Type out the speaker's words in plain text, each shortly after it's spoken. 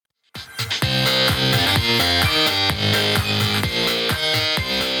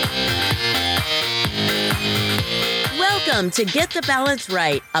Welcome to Get the Balance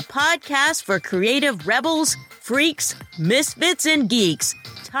Right, a podcast for creative rebels, freaks, misfits, and geeks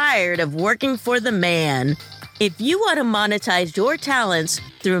tired of working for the man. If you want to monetize your talents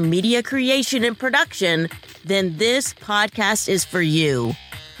through media creation and production, then this podcast is for you.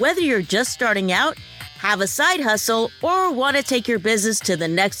 Whether you're just starting out, have a side hustle, or want to take your business to the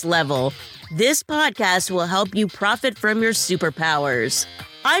next level, this podcast will help you profit from your superpowers.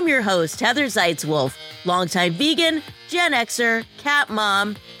 I'm your host, Heather Zeitzwolf, longtime vegan, Gen Xer, cat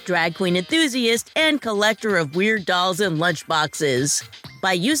mom, drag queen enthusiast, and collector of weird dolls and lunchboxes.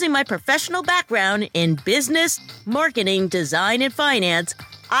 By using my professional background in business, marketing, design, and finance,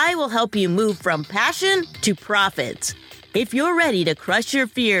 I will help you move from passion to profit. If you're ready to crush your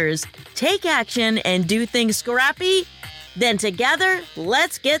fears, take action, and do things scrappy, then together,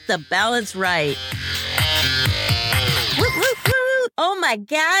 let's get the balance right. Woo, woo, woo. Oh my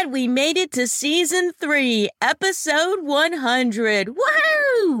God, we made it to season 3, episode 100.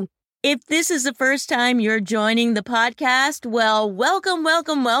 Woo! If this is the first time you're joining the podcast, well, welcome,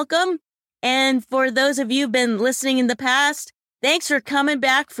 welcome, welcome. And for those of you who've been listening in the past, thanks for coming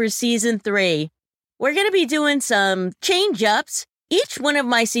back for season 3. We're going to be doing some change-ups. Each one of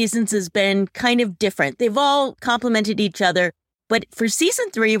my seasons has been kind of different. They've all complemented each other. But for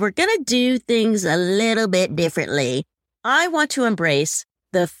season 3, we're going to do things a little bit differently. I want to embrace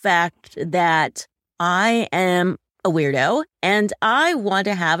the fact that I am a weirdo and I want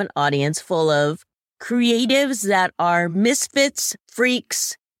to have an audience full of creatives that are misfits,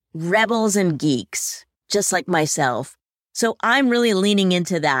 freaks, rebels, and geeks, just like myself. So I'm really leaning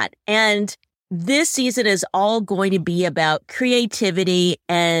into that. And this season is all going to be about creativity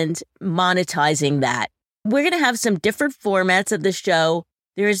and monetizing that. We're going to have some different formats of the show.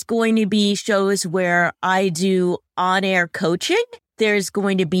 There's going to be shows where I do on-air coaching. There's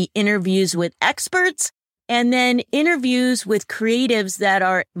going to be interviews with experts and then interviews with creatives that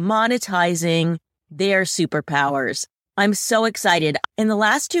are monetizing their superpowers. I'm so excited. In the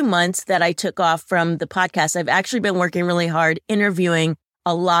last 2 months that I took off from the podcast, I've actually been working really hard interviewing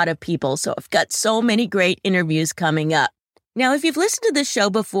a lot of people. So I've got so many great interviews coming up. Now, if you've listened to this show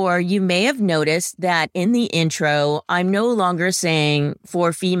before, you may have noticed that in the intro, I'm no longer saying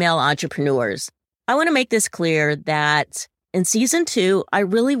for female entrepreneurs. I want to make this clear that in season 2, I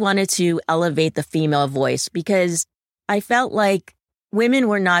really wanted to elevate the female voice because I felt like women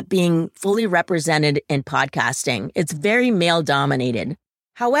were not being fully represented in podcasting. It's very male dominated.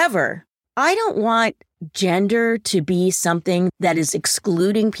 However, I don't want gender to be something that is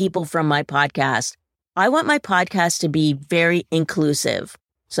excluding people from my podcast. I want my podcast to be very inclusive.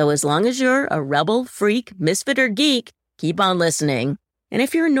 So as long as you're a rebel, freak, misfit, or geek, keep on listening. And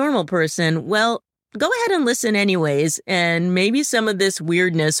if you're a normal person, well, go ahead and listen anyways, and maybe some of this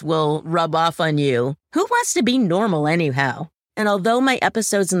weirdness will rub off on you. Who wants to be normal anyhow? And although my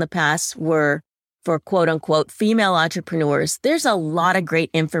episodes in the past were for quote-unquote female entrepreneurs, there's a lot of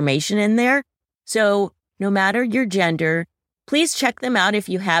great information in there. So no matter your gender, please check them out if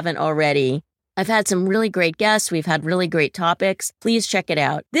you haven't already. I've had some really great guests. We've had really great topics. Please check it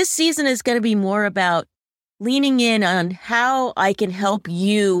out. This season is going to be more about leaning in on how I can help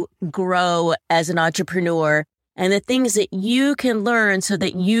you grow as an entrepreneur and the things that you can learn so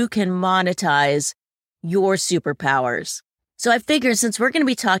that you can monetize your superpowers. So I figured since we're going to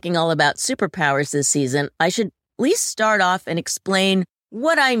be talking all about superpowers this season, I should at least start off and explain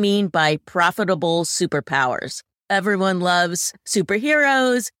what I mean by profitable superpowers. Everyone loves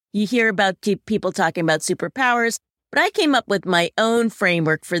superheroes. You hear about people talking about superpowers, but I came up with my own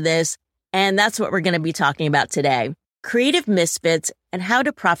framework for this, and that's what we're going to be talking about today. Creative misfits and how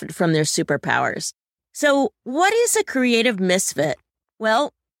to profit from their superpowers. So what is a creative misfit?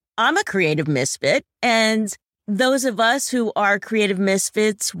 Well, I'm a creative misfit, and those of us who are creative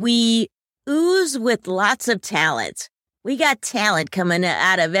misfits, we ooze with lots of talent. We got talent coming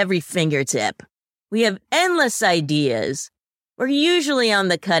out of every fingertip. We have endless ideas. We're usually on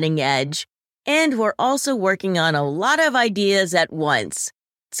the cutting edge, and we're also working on a lot of ideas at once.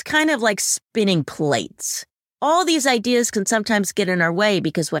 It's kind of like spinning plates. All these ideas can sometimes get in our way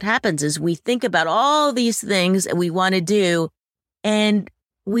because what happens is we think about all these things that we want to do, and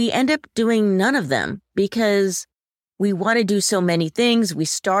we end up doing none of them because we want to do so many things. We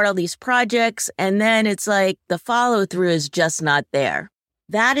start all these projects, and then it's like the follow-through is just not there.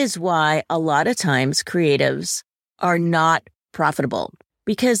 That is why a lot of times creatives are not profitable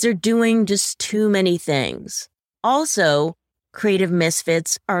because they're doing just too many things. Also, creative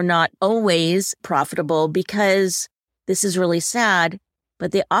misfits are not always profitable because this is really sad,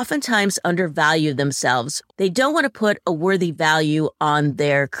 but they oftentimes undervalue themselves. They don't want to put a worthy value on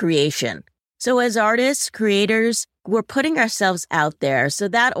their creation. So as artists, creators, we're putting ourselves out there. So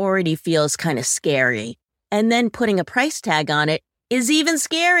that already feels kind of scary. And then putting a price tag on it is even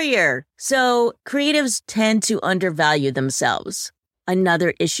scarier. So creatives tend to undervalue themselves.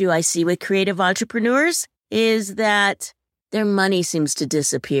 Another issue I see with creative entrepreneurs is that their money seems to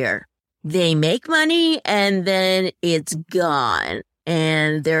disappear. They make money and then it's gone.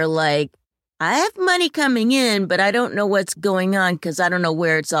 And they're like, I have money coming in, but I don't know what's going on because I don't know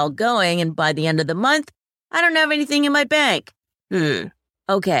where it's all going. And by the end of the month, I don't have anything in my bank.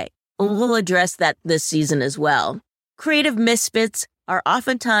 Okay, we'll address that this season as well. Creative misfits are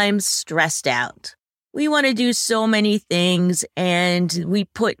oftentimes stressed out. We want to do so many things and we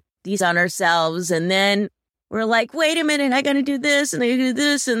put these on ourselves and then we're like, wait a minute, I got to do this and I got to do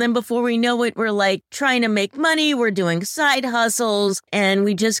this. And then before we know it, we're like trying to make money. We're doing side hustles and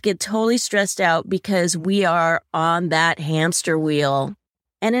we just get totally stressed out because we are on that hamster wheel.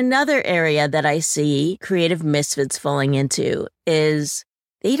 And another area that I see creative misfits falling into is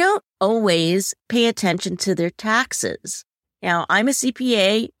they don't always pay attention to their taxes. Now, I'm a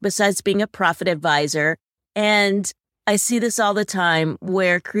CPA besides being a profit advisor, and I see this all the time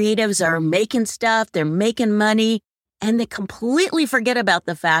where creatives are making stuff, they're making money, and they completely forget about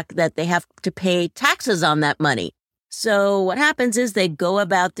the fact that they have to pay taxes on that money. So what happens is they go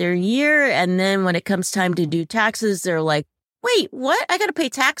about their year, and then when it comes time to do taxes, they're like, wait, what? I got to pay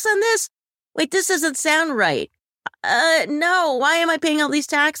tax on this? Wait, this doesn't sound right. No, why am I paying all these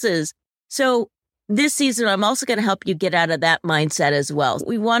taxes? So this season, I'm also going to help you get out of that mindset as well.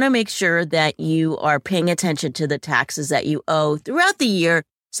 We want to make sure that you are paying attention to the taxes that you owe throughout the year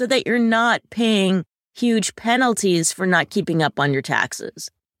so that you're not paying huge penalties for not keeping up on your taxes.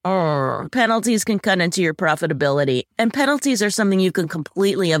 Penalties can cut into your profitability, and penalties are something you can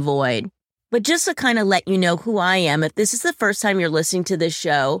completely avoid. But just to kind of let you know who I am, if this is the first time you're listening to this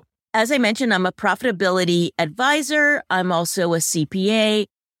show, as I mentioned, I'm a profitability advisor. I'm also a CPA.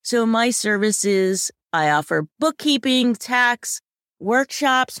 So my services, I offer bookkeeping, tax,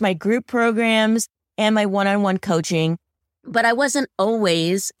 workshops, my group programs, and my one-on-one coaching. But I wasn't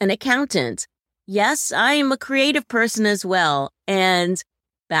always an accountant. Yes, I am a creative person as well. And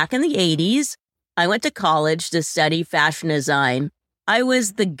back in the 80s, I went to college to study fashion design. I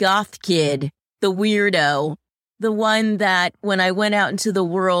was the goth kid, the weirdo, the one that when I went out into the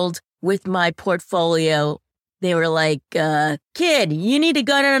world with my portfolio, they were like, kid, you need to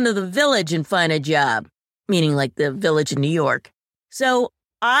go down to the village and find a job, meaning like the village in New York. So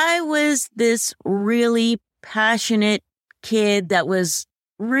I was this really passionate kid that was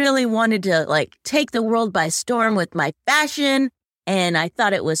really wanted to like take the world by storm with my fashion. And I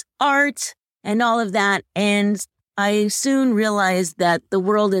thought it was art and all of that. And I soon realized that the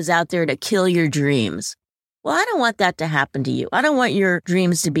world is out there to kill your dreams. Well, I don't want that to happen to you. I don't want your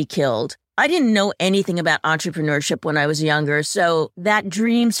dreams to be killed. I didn't know anything about entrepreneurship when I was younger, so that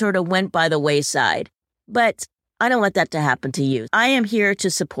dream sort of went by the wayside. But I don't want that to happen to you. I am here to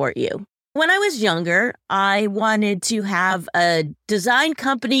support you. When I was younger, I wanted to have a design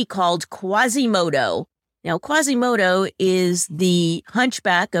company called Quasimodo. Now, Quasimodo is the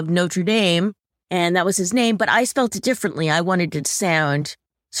hunchback of Notre Dame, and that was his name, but I spelled it differently. I wanted it to sound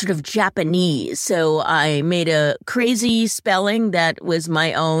sort of Japanese. So I made a crazy spelling that was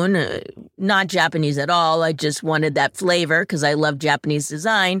my own, not Japanese at all. I just wanted that flavor because I love Japanese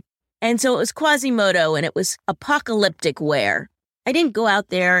design. And so it was Quasimodo and it was apocalyptic wear. I didn't go out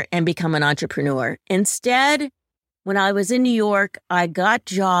there and become an entrepreneur. Instead, when I was in New York, I got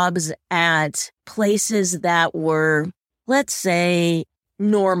jobs at places that were, let's say,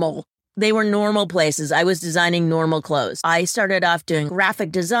 normal. They were normal places. I was designing normal clothes. I started off doing graphic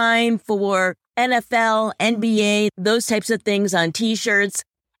design for NFL, NBA, those types of things on t-shirts.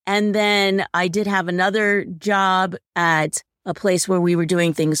 And then I did have another job at a place where we were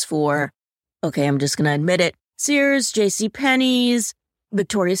doing things for, okay, I'm just going to admit it, Sears, JCPenney's,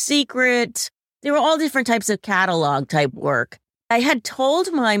 Victoria's Secret. They were all different types of catalog type work. I had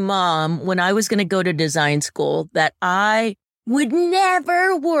told my mom when I was going to go to design school that I would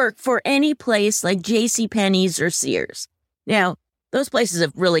never work for any place like JCPenney's or Sears. Now, those places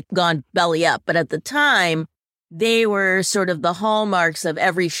have really gone belly up, but at the time, they were sort of the hallmarks of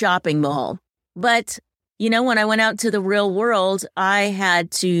every shopping mall. But, you know, when I went out to the real world, I had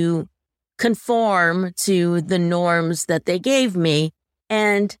to conform to the norms that they gave me.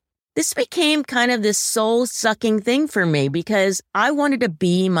 And this became kind of this soul-sucking thing for me because I wanted to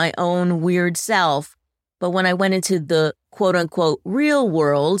be my own weird self. But when I went into the quote-unquote real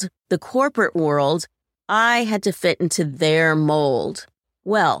world, the corporate world, I had to fit into their mold.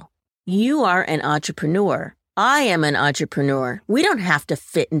 Well, you are an entrepreneur. I am an entrepreneur. We don't have to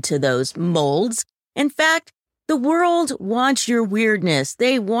fit into those molds. In fact, The world wants your weirdness.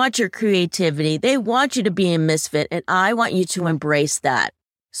 They want your creativity. They want you to be a misfit, and I want you to embrace that.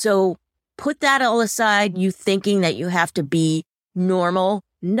 So put that all aside, you thinking that you have to be normal.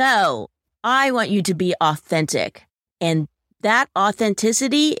 No, I want you to be authentic. And that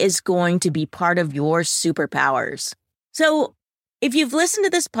authenticity is going to be part of your superpowers. So if you've listened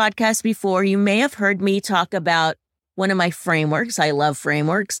to this podcast before, you may have heard me talk about one of my frameworks. I love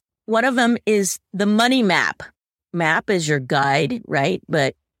frameworks. One of them is the money map. MAP is your guide, right?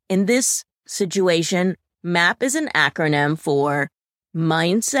 But in this situation, MAP is an acronym for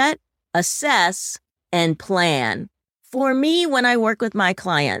mindset, assess, and plan. For me, when I work with my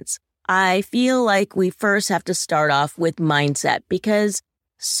clients, I feel like we first have to start off with mindset because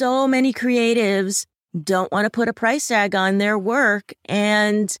so many creatives don't want to put a price tag on their work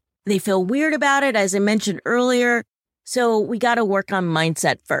and they feel weird about it, as I mentioned earlier. So we got to work on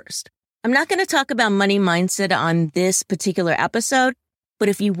mindset first. I'm not going to talk about money mindset on this particular episode, but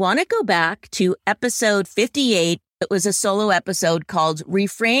if you want to go back to episode 58, it was a solo episode called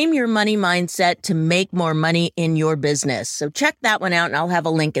Reframe Your Money Mindset to Make More Money in Your Business. So check that one out and I'll have a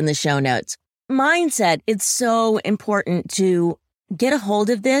link in the show notes. Mindset, it's so important to get a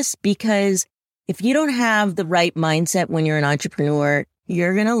hold of this because if you don't have the right mindset when you're an entrepreneur,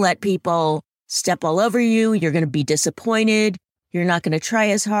 you're going to let people step all over you. You're going to be disappointed. You're not going to try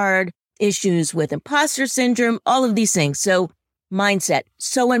as hard. Issues with imposter syndrome, all of these things. So mindset,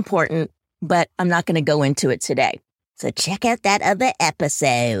 so important, but I'm not going to go into it today. So check out that other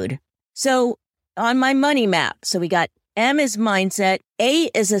episode. So on my money map, so we got M is mindset, A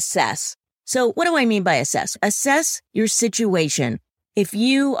is assess. So what do I mean by assess? Assess your situation. If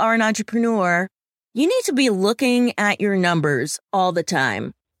you are an entrepreneur, you need to be looking at your numbers all the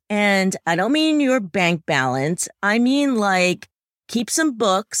time. And I don't mean your bank balance. I mean like keep some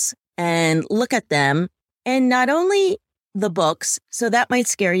books and look at them. And not only the books, so that might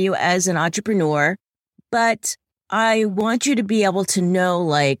scare you as an entrepreneur, but I want you to be able to know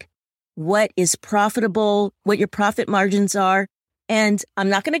like what is profitable, what your profit margins are. And I'm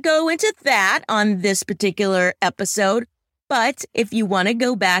not going to go into that on this particular episode, but if you want to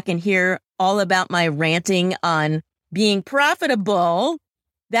go back and hear all about my ranting on being profitable,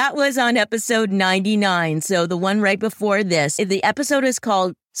 that was on episode 99. So the one right before this, the episode is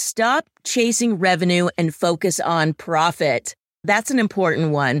called Stop Chasing Revenue and Focus on Profit. That's an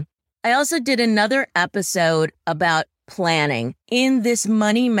important one. I also did another episode about planning. In this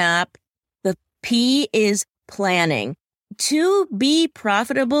money map, the P is planning. To be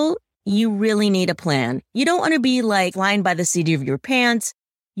profitable, you really need a plan. You don't want to be like flying by the seat of your pants.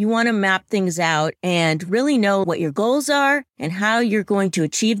 You want to map things out and really know what your goals are and how you're going to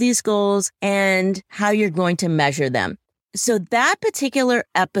achieve these goals and how you're going to measure them. So that particular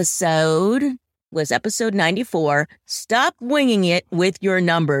episode was episode 94. Stop winging it with your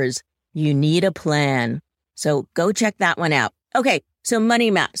numbers. You need a plan. So go check that one out. Okay, so money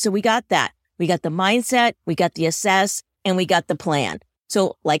map. So we got that. We got the mindset, we got the assess, and we got the plan.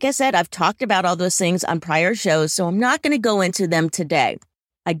 So like I said, I've talked about all those things on prior shows, so I'm not going to go into them today.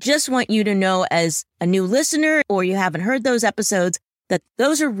 I just want you to know as a new listener or you haven't heard those episodes that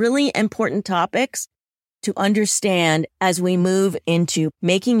those are really important topics to understand as we move into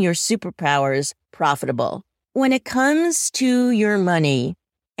making your superpowers profitable. When it comes to your money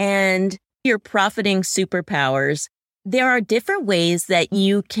and your profiting superpowers, there are different ways that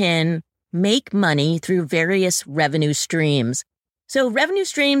you can make money through various revenue streams. So revenue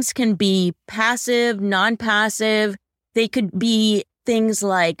streams can be passive, non-passive. They could be things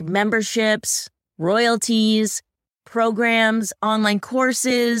like memberships, royalties, programs, online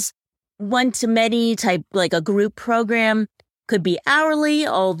courses, one-to-many type, like a group program. Could be hourly,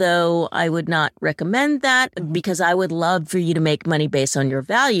 although I would not recommend that because I would love for you to make money based on your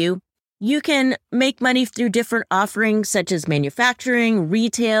value. You can make money through different offerings such as manufacturing,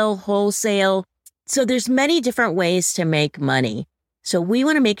 retail, wholesale. So there's many different ways to make money. So we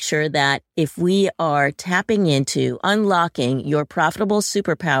want to make sure that if we are tapping into unlocking your profitable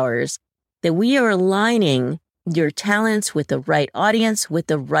superpowers, that we are aligning your talents with the right audience, with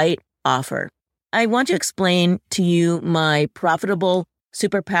the right offer. I want to explain to you my profitable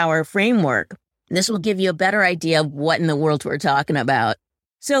superpower framework. This will give you a better idea of what in the world we're talking about.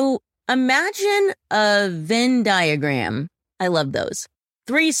 So imagine a Venn diagram. I love those.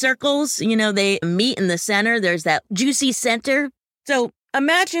 3 circles, they meet in the center. There's that juicy center. So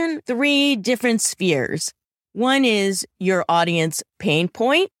imagine 3 different spheres. One is your audience pain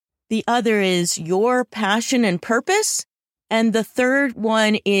point. The other is your passion and purpose. And the third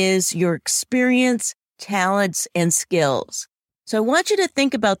one is your experience, talents, and skills. So I want you to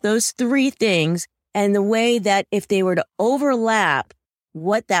think about those 3 things and the way that if they were to overlap,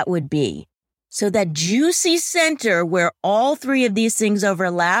 what that would be. So that juicy center where all three of these things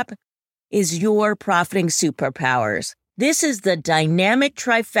overlap is your profiting superpowers. This is the dynamic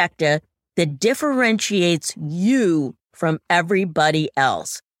trifecta that differentiates you from everybody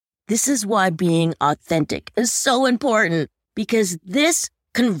else. This is why being authentic is so important, because this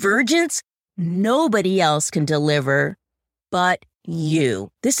convergence, nobody else can deliver but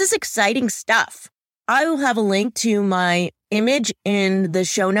you. This is exciting stuff. I will have a link to my image in the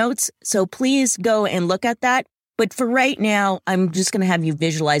show notes, so please go and look at that. But for right now, I'm just going to have you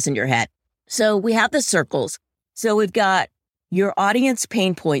visualize in your head. So we have the circles. So we've got your audience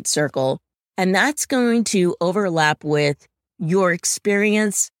pain point circle, and that's going to overlap with your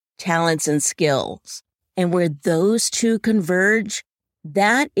experience, talents, and skills. And where those two converge,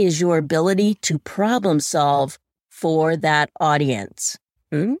 that is your ability to problem solve for that audience.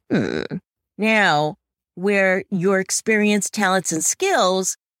 Now, where your experience, talents, and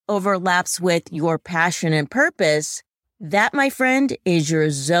skills overlaps with your passion and purpose, that, my friend, is your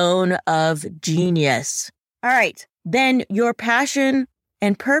zone of genius. All right. Then your passion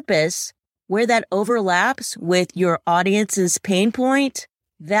and purpose, where that overlaps with your audience's pain point,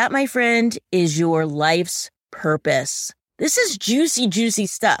 that, my friend, is your life's purpose. This is juicy, juicy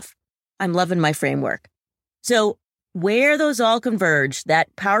stuff. I'm loving my framework. So where those all converge,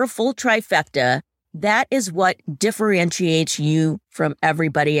 that powerful trifecta, that is what differentiates you from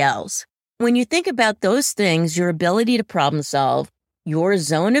everybody else. When you think about those things, your ability to problem solve, your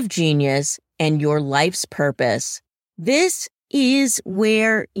zone of genius, and your life's purpose, this is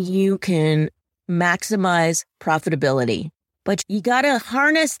where you can maximize profitability. But you got to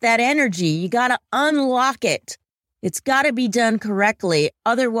harness that energy. You got to unlock it. It's got to be done correctly.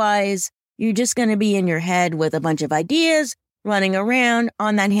 Otherwise, you're just going to be in your head with a bunch of ideas running around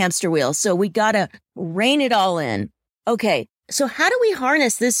on that hamster wheel. So we got to rein it all in. Okay, so how do we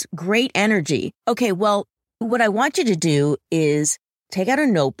harness this great energy? Okay, well, what I want you to do is take out a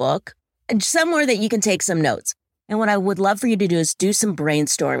notebook and somewhere that you can take some notes. And what I would love for you to do is do some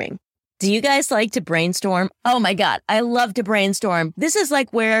brainstorming. Do you guys like to brainstorm? Oh my God, I love to brainstorm. This is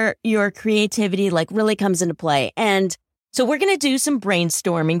like where your creativity really comes into play. And so we're going to do some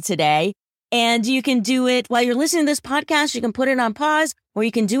brainstorming today. And you can do it while you're listening to this podcast. You can put it on pause or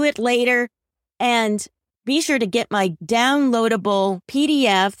you can do it later. And be sure to get my downloadable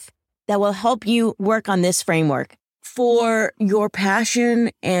PDF that will help you work on this framework. For your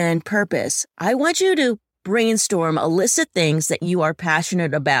passion and purpose, I want you to brainstorm a list of things that you are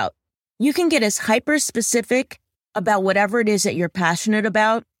passionate about. You can get as hyper specific about whatever it is that you're passionate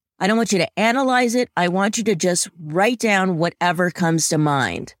about. I don't want you to analyze it. I want you to just write down whatever comes to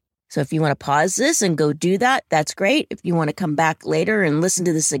mind. So if you want to pause this and go do that, that's great. If you want to come back later and listen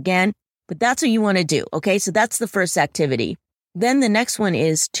to this again, but that's what you want to do. Okay. So that's the first activity. Then the next one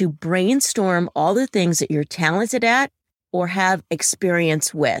is to brainstorm all the things that you're talented at or have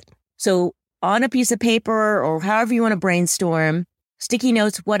experience with. So on a piece of paper or however you want to brainstorm, sticky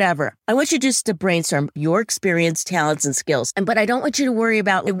notes, whatever. I want you just to brainstorm your experience, talents, and skills. But I don't want you to worry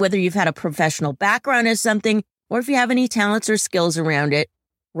about whether you've had a professional background or something, or if you have any talents or skills around it.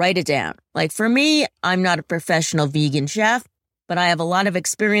 Write it down. Like for me, I'm not a professional vegan chef, but I have a lot of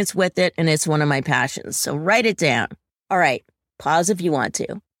experience with it and it's one of my passions. So write it down. All right. Pause if you want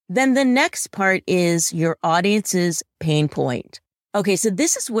to. Then the next part is your audience's pain point. Okay. So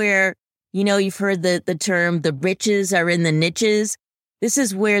this is where, you've heard the term, the riches are in the niches. This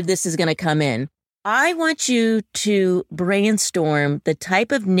is where this is going to come in. I want you to brainstorm the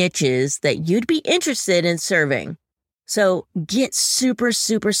type of niches that you'd be interested in serving. So get super,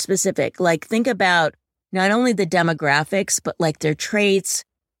 super specific. Like think about not only the demographics, but like their traits,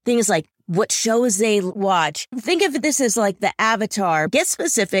 things like what shows they watch. Think of this as like the avatar. Get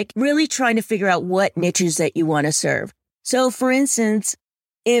specific, really trying to figure out what niches that you want to serve. So for instance,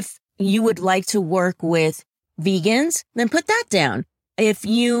 if you would like to work with vegans, then put that down. If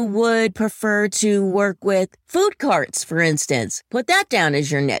you would prefer to work with food carts, for instance, put that down as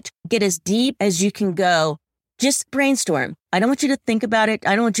your niche. Get as deep as you can go. Just brainstorm. I don't want you to think about it.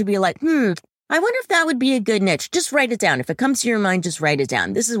 I don't want you to be like, I wonder if that would be a good niche. Just write it down. If it comes to your mind, just write it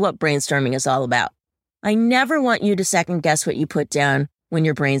down. This is what brainstorming is all about. I never want you to second guess what you put down when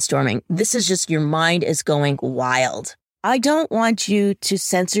you're brainstorming. This is just your mind is going wild. I don't want you to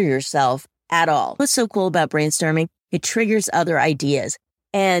censor yourself at all. What's so cool about brainstorming? It triggers other ideas.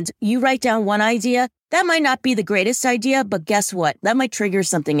 And you write down one idea, that might not be the greatest idea, but guess what? That might trigger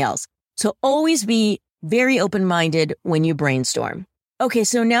something else. So always be very open-minded when you brainstorm. Okay,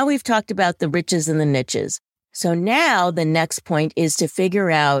 so now we've talked about the riches and the niches. So now the next point is to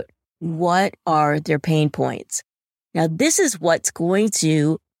figure out what are their pain points. Now, this is what's going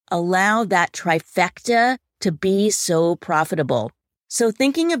to allow that trifecta to be so profitable. So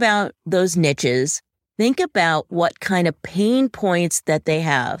thinking about those niches, think about what kind of pain points that they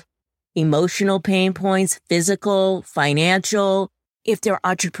have. Emotional pain points, physical, financial. If they're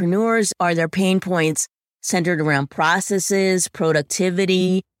entrepreneurs, are their pain points centered around processes,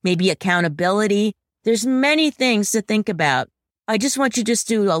 productivity, maybe accountability? There's many things to think about. I just want you to just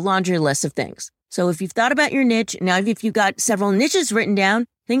do a laundry list of things. So if you've thought about your niche, now if you've got several niches written down,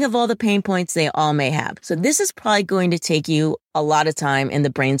 think of all the pain points they all may have. So this is probably going to take you a lot of time in the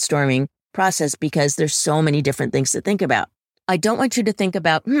brainstorming process because there's so many different things to think about. I don't want you to think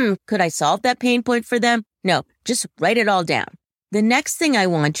about, could I solve that pain point for them? No, just write it all down. The next thing I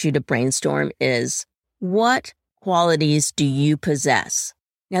want you to brainstorm is, what qualities do you possess?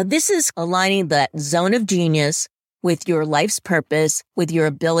 Now, this is aligning that zone of genius with your life's purpose, with your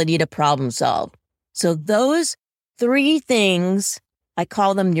ability to problem solve. So those 3 things, I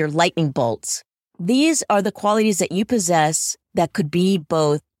call them your lightning bolts. These are the qualities that you possess that could be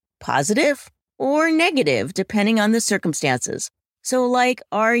both positive or negative, depending on the circumstances. So like,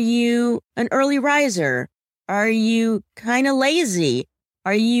 are you an early riser? Are you kind of lazy?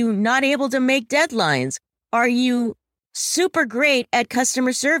 Are you not able to make deadlines? Are you super great at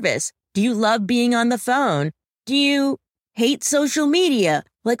customer service? Do you love being on the phone? Do you hate social media?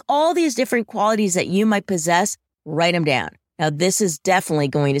 Like all these different qualities that you might possess, write them down. Now, this is definitely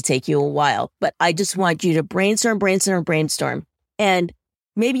going to take you a while, but I just want you to brainstorm. And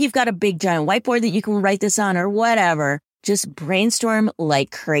maybe you've got a big giant whiteboard that you can write this on or whatever. Just brainstorm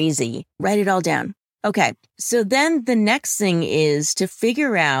like crazy. Write it all down. Okay. So then the next thing is to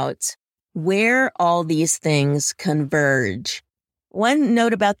figure out where all these things converge. One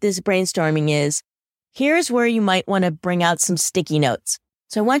note about this brainstorming is, here's where you might want to bring out some sticky notes.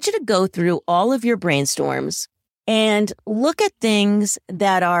 So I want you to go through all of your brainstorms and look at things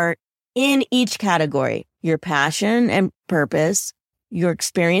that are in each category: your passion and purpose, your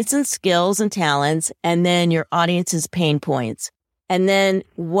experience and skills and talents, and then your audience's pain points, and then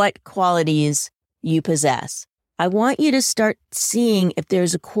what qualities you possess. I want you to start seeing if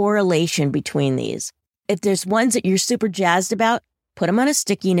there's a correlation between these. If there's ones that you're super jazzed about, put them on a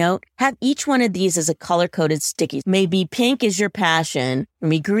sticky note. Have each one of these as a color-coded sticky. Maybe pink is your passion.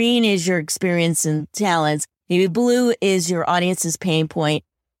 Maybe green is your experience and talents. Maybe blue is your audience's pain point.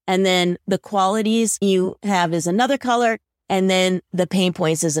 And then the qualities you have is another color. And then the pain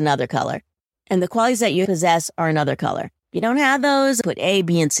points is another color. And the qualities that you possess are another color. If you don't have those, put A,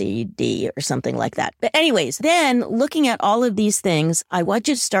 B, and C, D, or something like that. But anyways, then looking at all of these things, I want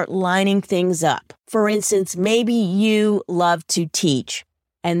you to start lining things up. For instance, maybe you love to teach,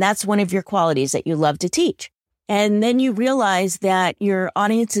 and that's one of your qualities, that you love to teach. And then you realize that your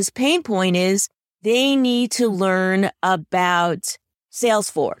audience's pain point is they need to learn about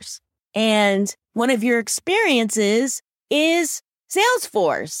Salesforce. And one of your experiences is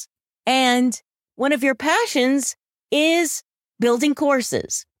Salesforce. And one of your passions is building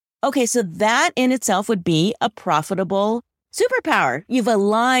courses. Okay, so that in itself would be a profitable superpower. You've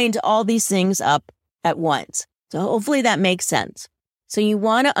aligned all these things up at once. So hopefully that makes sense. So you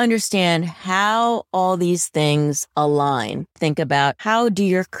want to understand how all these things align. Think about, how do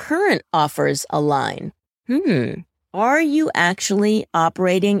your current offers align? Are you actually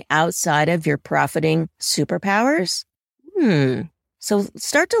operating outside of your profiting superpowers? So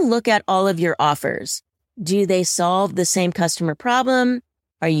start to look at all of your offers. Do they solve the same customer problem?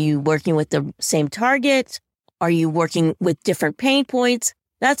 Are you working with the same target? Are you working with different pain points?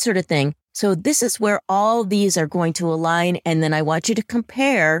 That sort of thing. So this is where all these are going to align. And then I want you to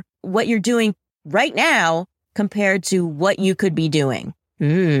compare what you're doing right now compared to what you could be doing.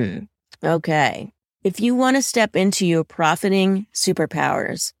 Okay. If you want to step into your profiting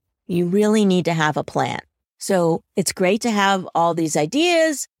superpowers, you really need to have a plan. So it's great to have all these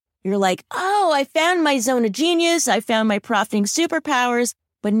ideas. You're like, oh, I found my zone of genius. I found my profiting superpowers.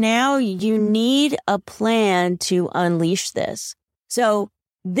 But now you need a plan to unleash this. So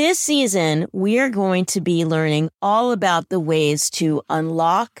this season, we are going to be learning all about the ways to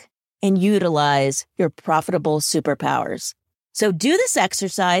unlock and utilize your profitable superpowers. So do this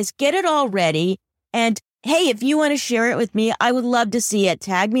exercise, get it all ready. And hey, if you want to share it with me, I would love to see it.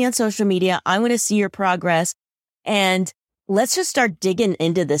 Tag me on social media. I want to see your progress. And let's just start digging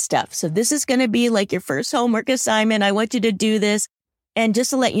into this stuff. So this is going to be like your first homework assignment. I want you to do this. And just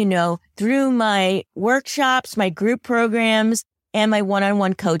to let you know, through my workshops, my group programs, and my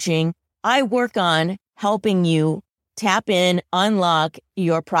one-on-one coaching, I work on helping you tap in, unlock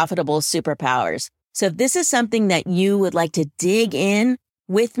your profitable superpowers. So if this is something that you would like to dig in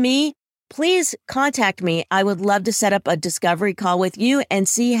with me, please contact me. I would love to set up a discovery call with you and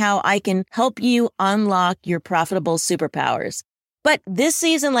see how I can help you unlock your profitable superpowers. But this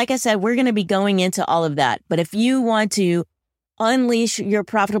season, like I said, we're going to be going into all of that. But if you want to unleash your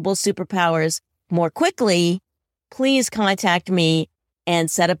profitable superpowers more quickly, please contact me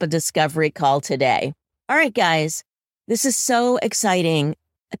and set up a discovery call today. All right, guys, this is so exciting.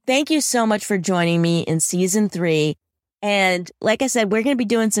 Thank you so much for joining me in season 3. And like I said, we're going to be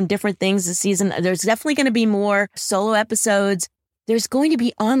doing some different things this season. There's definitely going to be more solo episodes. There's going to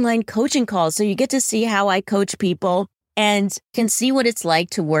be online coaching calls. So you get to see how I coach people and can see what it's like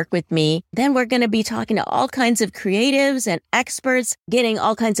to work with me. Then we're going to be talking to all kinds of creatives and experts, getting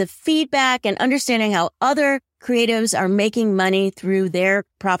all kinds of feedback and understanding how other creatives are making money through their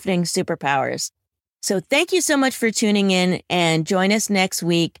profiting superpowers. So thank you so much for tuning in, and join us next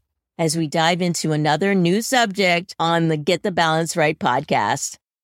week as we dive into another new subject on the Get the Balance Right podcast.